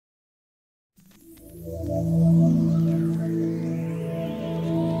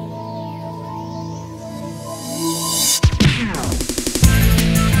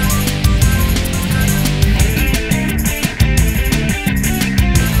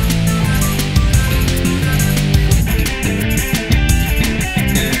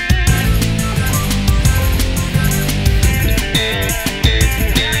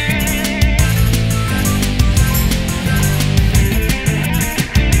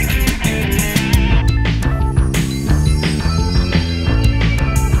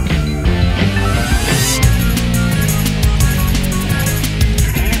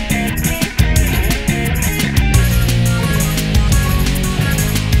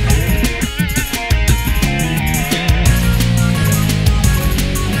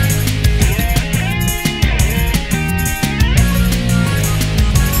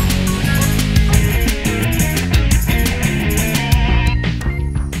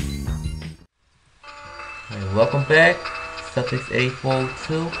Welcome back, Suffix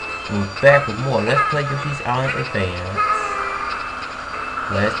 8402. We're back with more Let's Play Yoshi's Island Advance.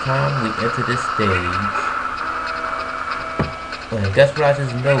 Last time we entered this stage. And guess what I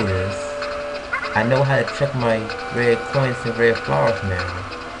just noticed? I know how to check my red coins and red flowers now.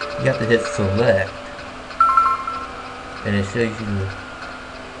 You have to hit select. And it shows you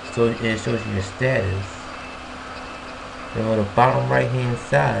your status. And on the bottom right hand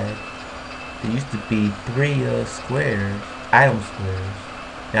side, there used to be 3 squares, item squares.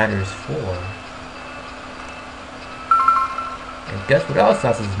 Now there's 4. And guess what else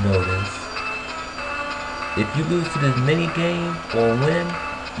I just noticed? If you lose to this mini game or win,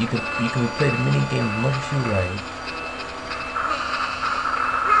 you can replay the mini game as much as you like.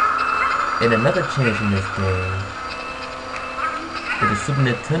 And another change in this game, in the Super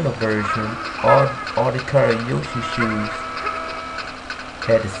Nintendo version, all the color Yoshi shoes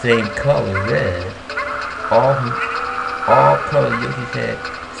had the same color, red. All color Yoshis had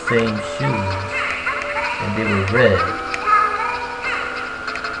the same shoes, and they were red.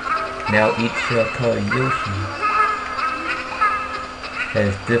 Now each color Yoshi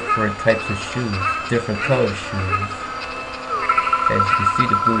has different types of shoes, different color shoes. As you can see,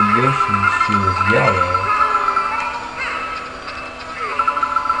 the blue Yoshi's shoe is yellow.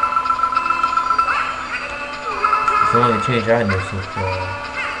 It's the only change I know so far.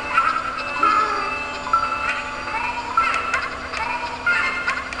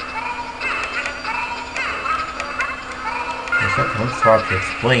 I'm hard to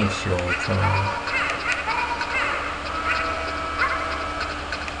explain shit all the time.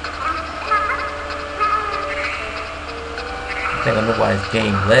 I think I know why this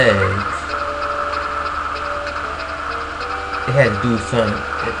game lags. It had to do with something.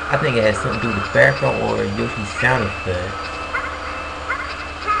 I think it had something to do with the background or Yoshi's sound effects.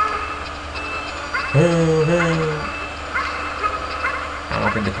 I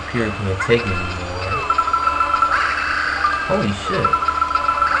don't think the computer can take it anymore. Holy shit.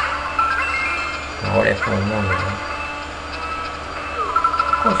 All that going on now.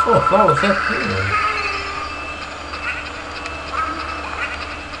 Oh, so flowers up here.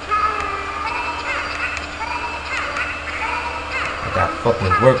 I got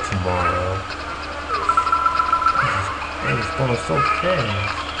fucking work tomorrow. It's going so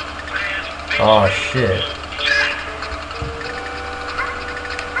fast. Oh shit.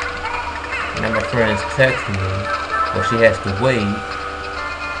 Now my friend is texting me. Well, she has to wait.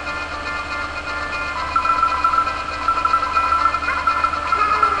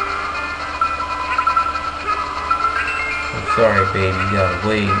 I'm sorry, baby, you gotta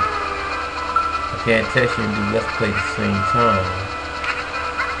wait. I can't text you and do Let's Play at the same time.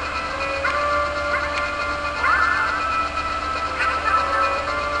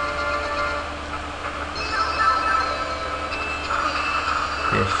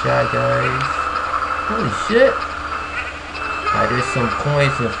 They're shy, guys. Holy shit! There's some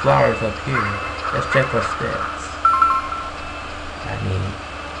coins and flowers up here. Let's check our stats.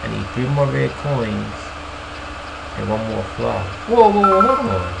 I need 3 more red coins and 1 more flower. Whoa, hold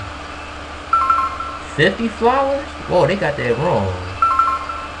on. 50 flowers? Whoa, they got that wrong.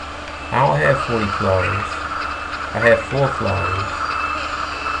 I don't have 40 flowers. I have 4 flowers.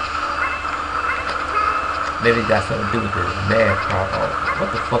 Maybe it got something to do with the math problem. What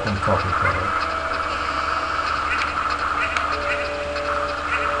the fuck I'm talking about?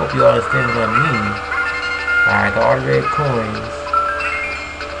 Hope you all understand what I mean. I got all the red coins.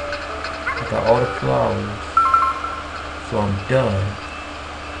 I got all the flowers. So I'm done.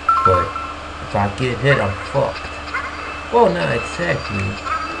 But if I get hit, I'm fucked. Well, not exactly.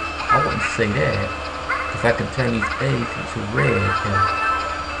 I wouldn't say that. If I can turn these eggs into red and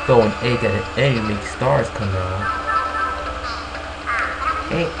throw an egg at an egg and make stars come out.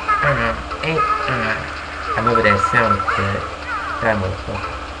 I remember that sound effect. That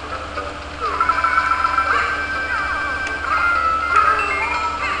motherfucker.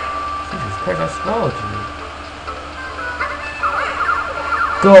 Because I swallowed you.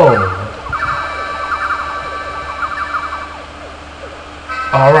 Go!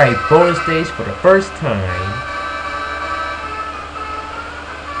 Alright, bonus stage for the first time.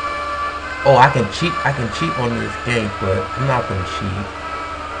 Oh, I can cheat on this game, but I'm not gonna cheat.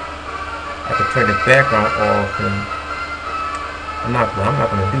 I can turn the background off and I'm not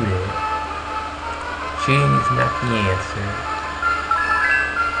gonna do that. Cheating is not the answer.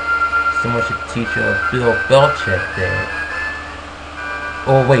 Someone should teach Bill Belichick that.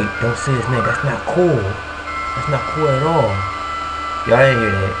 Oh wait, don't say his name. That's not cool. That's not cool at all. Y'all didn't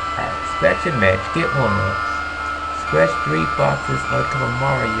hear that. Alright, scratch your match. Get 1 up. Scratch 3 boxes uncover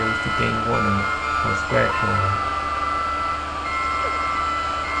Mario's to gain 1 up. I'll scratch one.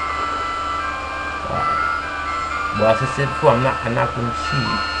 Alright. Well, as I said before, I'm not gonna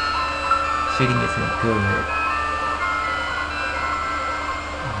cheat. Cheating isn't good.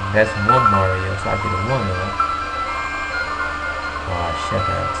 That's one Mario, so I get a 1-up. Oh shit, I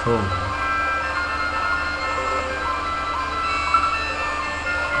got 2.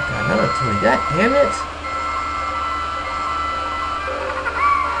 Got another 2. God damn it!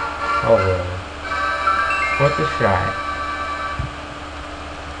 Oh well. Worth a shot.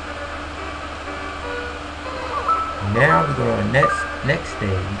 Now we go to the next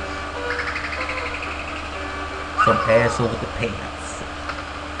stage. Some asshole with the pants.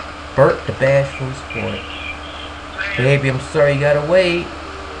 Burt the Bashful Sport. Baby, I'm sorry you gotta wait.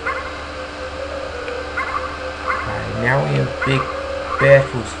 Alright, now we in Big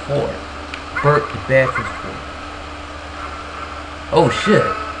Bashful Sport. Burt the Bashful Sport. Oh shit.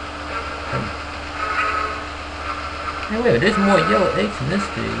 Hey, wait, there's more yellow eggs in this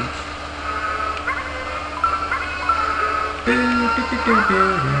stage.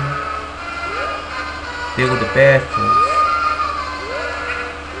 Deal with the bathrooms.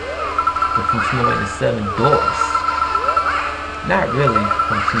 But from Snow White and the 7 Doors. Not really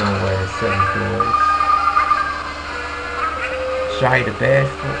from Snow White and the 7 Doors. Shy the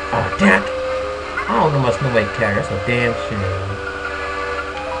Bashful. Oh, damn. I don't know my Snow White character. That's a damn shame.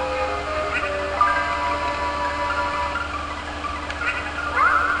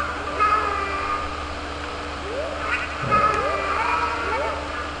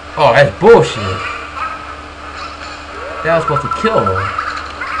 Oh, that's bullshit. That was supposed to kill her.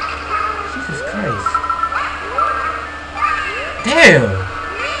 Jesus Christ. Damn!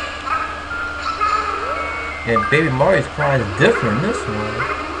 And Baby Mario's cry is different in this one.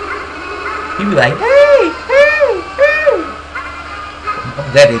 He be like, hey, hey, hey!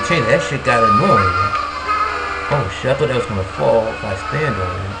 I'm glad they changed it. That shit got annoying. Oh shit, I thought that was gonna fall if I stand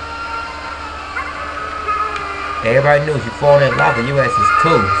on it. Everybody knows you fall in that lava, your ass is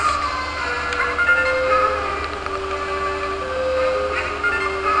toast.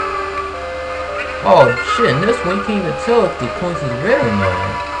 Oh shit, in this one you can't even tell if the points is red or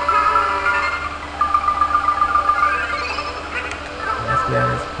not. Let's go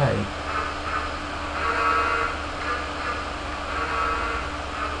down this pipe.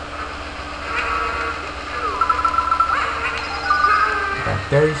 Got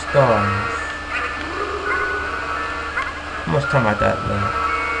 30 stars. How much time I got left?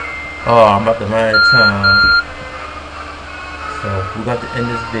 Oh, I'm about to run out of time. So we're about to end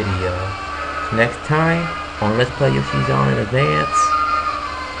this video. So next time on Let's Play Yoshi's On in Advance,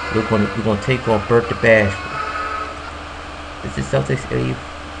 we're gonna take on Burt the Bashful. This is Celtics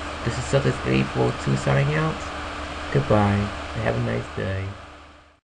 84-2 signing out. Goodbye and have a nice day.